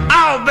girl.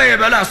 Oh,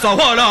 baby, that's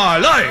what I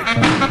like.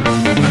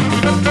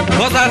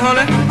 What's that,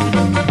 honey?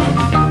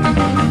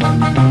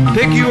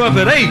 Pick you up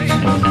at 8.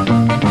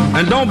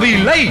 And don't be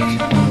late.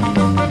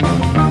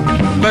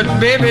 But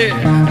baby,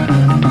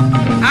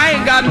 I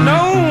ain't got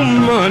no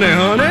money,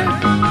 honey.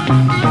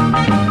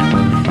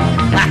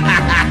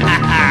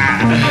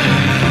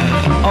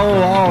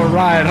 Oh, all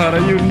right,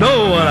 honey, you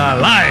know what I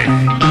like.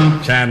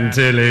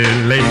 Chantilly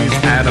lace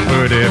and a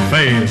pretty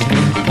face,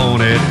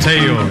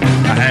 ponytail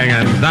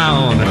hanging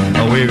down,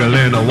 a wiggle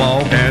in the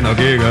walk and a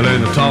giggle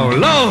in the talk.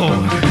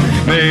 Lord,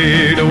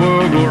 make the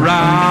world go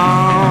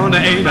round.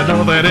 There ain't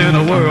nothing in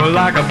the world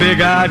like a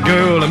big-eyed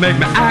girl to make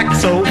me act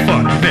so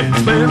funny, make me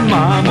spend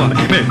my money,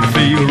 make me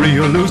feel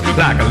real loose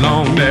like a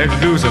long-necked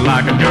goose,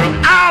 like a girl.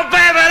 Oh,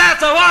 baby,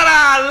 that's what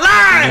I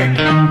like.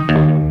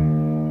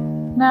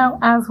 Now,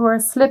 as we're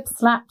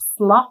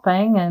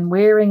slip-slap-slopping and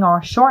wearing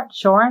our short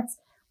shorts,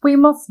 we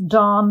must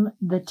don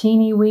the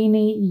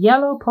teeny-weeny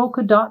yellow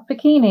polka dot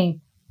bikini.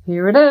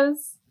 Here it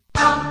is.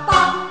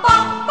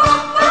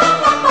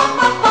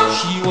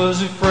 She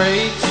was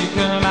afraid to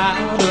come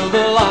out of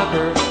the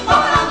locker.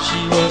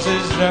 She was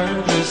as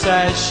nervous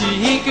as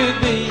she could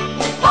be.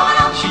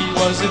 She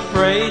was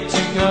afraid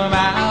to come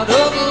out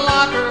of the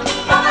locker.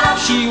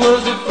 She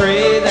was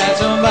afraid that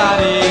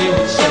somebody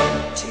would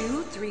say,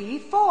 2, 3,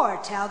 4,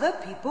 tell the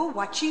people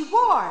what she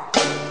wore.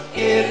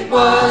 it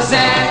was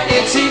an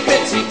itsy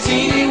bitsy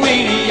teeny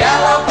weeny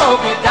yellow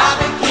polka dot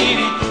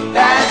bikini.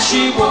 that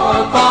she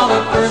wore for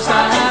the first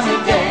time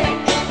today.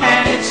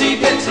 An itsy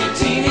bitsy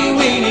teeny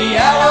weeny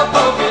yellow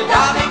polka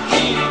dot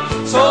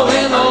bikini. So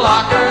in the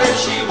locker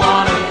she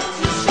wanted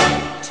to say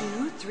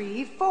 2,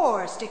 3,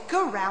 4, stick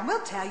around,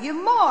 we'll tell you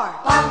more.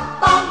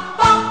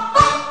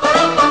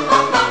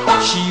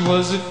 She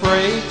was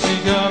afraid to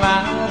come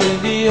out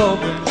in the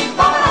open,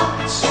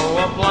 so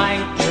a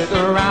blanket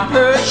around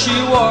her she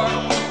wore.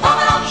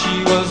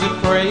 She was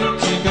afraid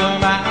to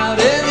come out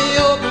in the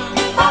open,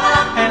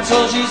 and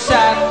so she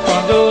sat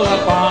bundled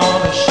up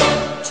on a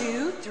shelf.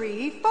 2,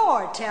 3,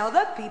 4, tell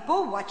the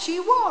people what she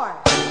wore.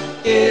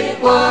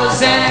 It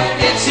was an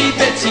itsy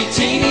bitsy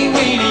teeny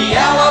weeny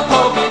yellow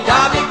polka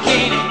dot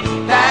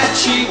bikini that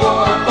she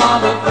wore for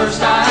the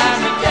first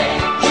time today.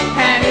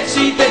 An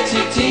itsy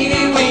bitsy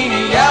teeny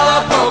weeny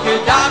yellow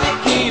polka dot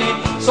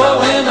bikini.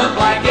 So in the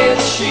blanket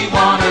she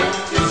wanted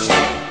to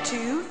say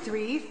 2,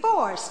 3,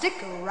 4,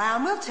 stick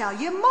around, we'll tell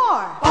you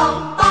more.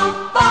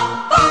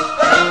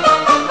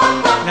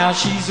 Now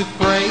she's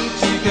afraid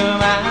to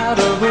come out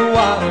of the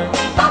water,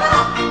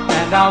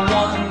 and I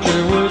wonder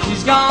what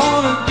she's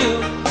gonna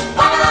do.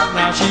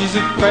 Now she's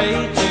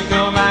afraid to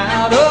come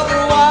out of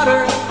the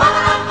water,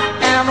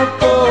 and the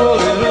poor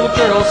little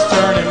girl's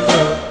turning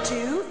blue.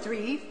 2,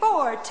 3,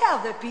 4, tell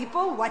the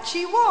people what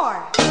she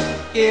wore.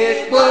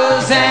 It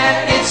was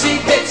an itsy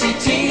bitsy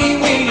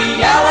teeny weeny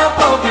yellow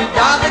polka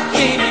dot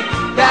bikini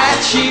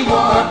that she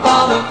wore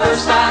for the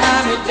first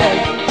time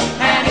today.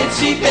 An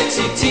itsy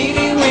bitsy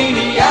teeny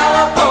weeny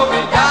yellow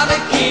polka dot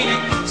bikini.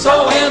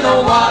 So in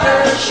the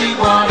water she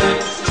wanted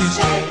to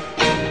stay.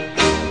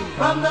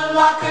 From the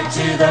locker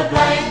to the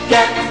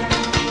blanket,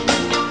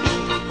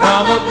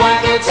 from the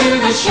blanket to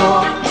the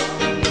shore,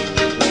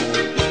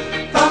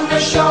 from the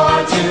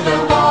shore to the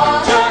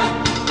water.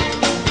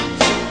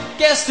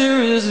 Guess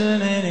there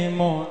isn't any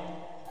more.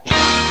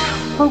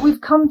 Well,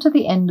 we've come to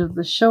the end of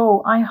the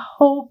show. I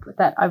hope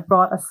that I've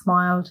brought a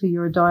smile to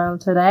your dial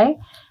today.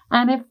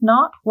 And if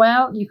not,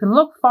 well, you can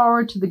look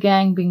forward to the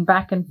gang being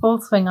back in full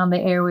swing on the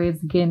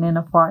airwaves again in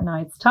a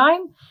fortnight's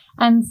time.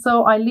 And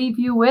so I leave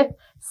you with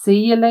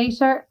See You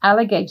Later,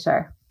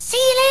 Alligator. See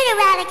you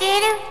later,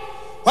 alligator.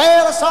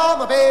 Well, I saw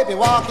my baby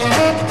walking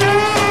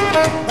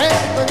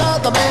with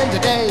another man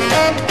today.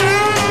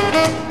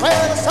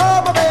 Well, I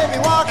saw my baby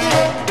walking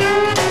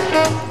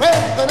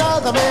with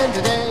another man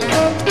today.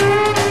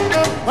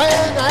 When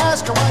I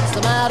asked her what's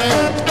the matter,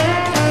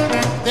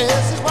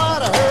 this is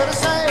what I heard her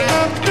say.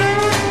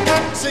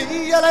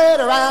 See you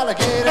later,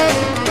 alligator.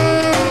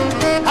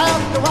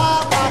 After a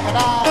while,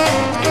 crocodile.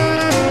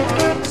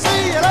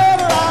 See you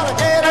later,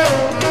 alligator.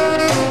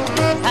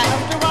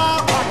 After a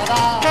while,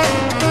 crocodile.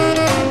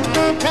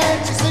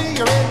 Can't you see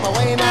you're in my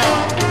way now?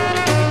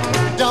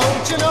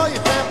 Don't you know you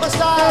cramp my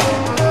style?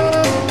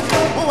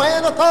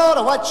 When I thought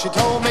of what she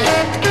told me,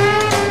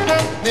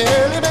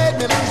 nearly made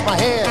me lose my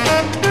head.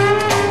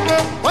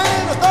 When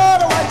I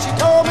thought of what she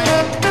told me,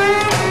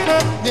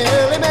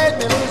 nearly made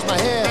me lose my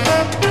head.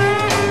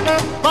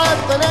 But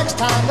the next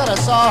time that I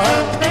saw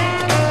her,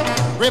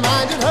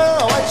 reminded her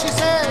of what she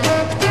said.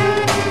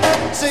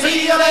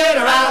 See you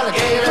later,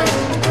 alligator.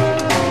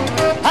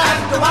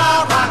 After a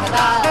while,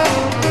 crocodile.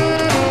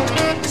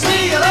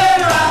 See you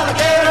later,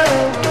 alligator.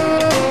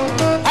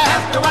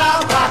 After a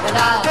while,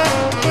 crocodile.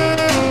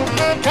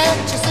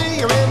 Can't you see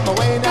you're in my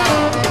way now?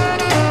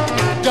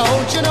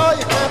 Don't you know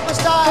you cramp my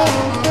style?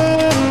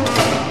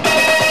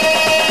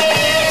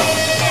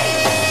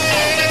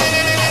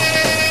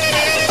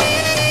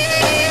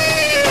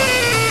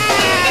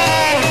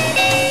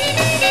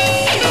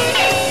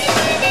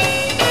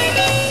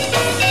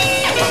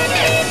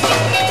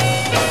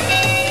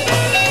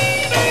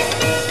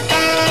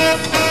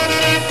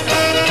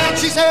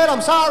 She said,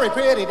 I'm sorry,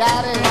 pretty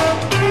daddy.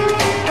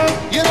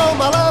 You know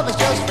my love is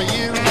just for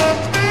you.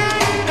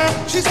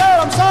 She said,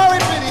 I'm sorry,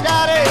 pretty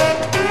daddy.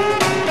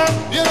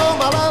 You know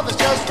my love is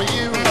just for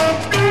you.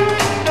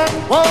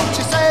 Won't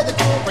you say that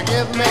you'll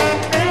forgive me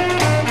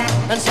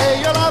and say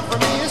your love for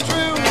me is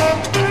true?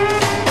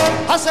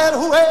 I said,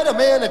 wait a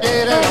minute,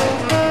 gator.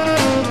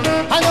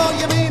 I know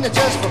you mean it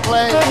just for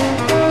play.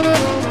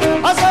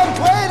 I said,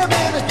 wait a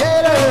minute,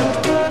 gator.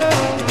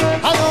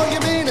 I know you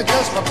mean it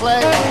just for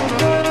play.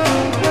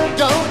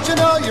 Don't you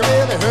know you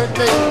really hurt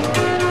me?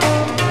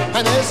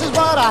 And this is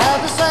what I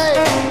have to say.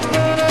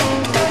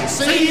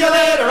 See you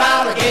later,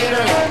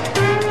 alligator.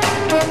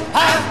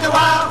 After a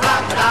while,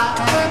 crocodile.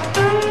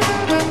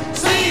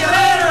 See you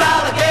later,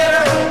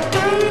 alligator.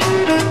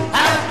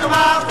 After a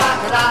while,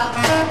 crocodile.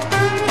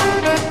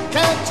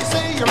 Can't you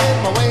see you're in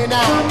my way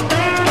now?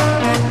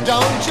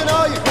 Don't you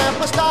know you cramp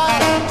my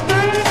style?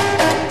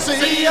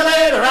 See you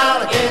later,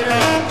 alligator.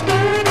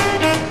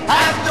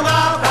 After a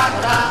while,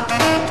 crocodile.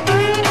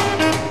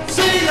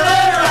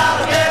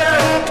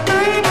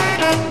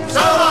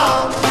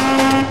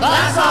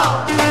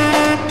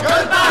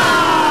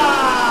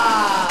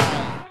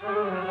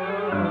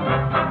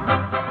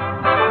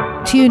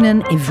 Tune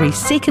in every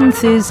second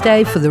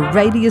Thursday for the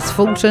Radius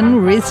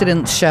Fulton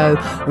Residence Show,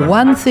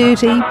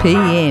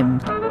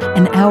 1:30pm.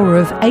 An hour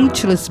of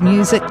ageless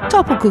music,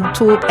 topical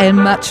talk and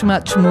much,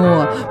 much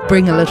more.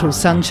 Bring a little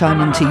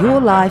sunshine into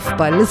your life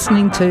by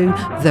listening to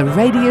the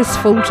Radius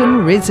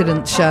Fulton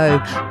Residence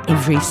Show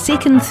every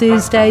second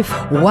Thursday,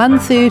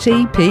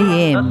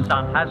 1:30pm. The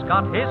sun has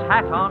got his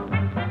hat on,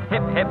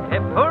 hip, hip,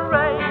 hip,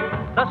 hooray.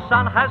 The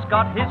sun has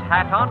got his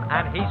hat on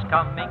and he's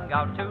coming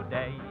out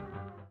today.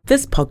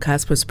 This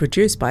podcast was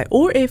produced by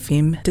OAR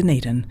FM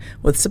Dunedin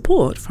with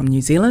support from New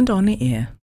Zealand On the Air.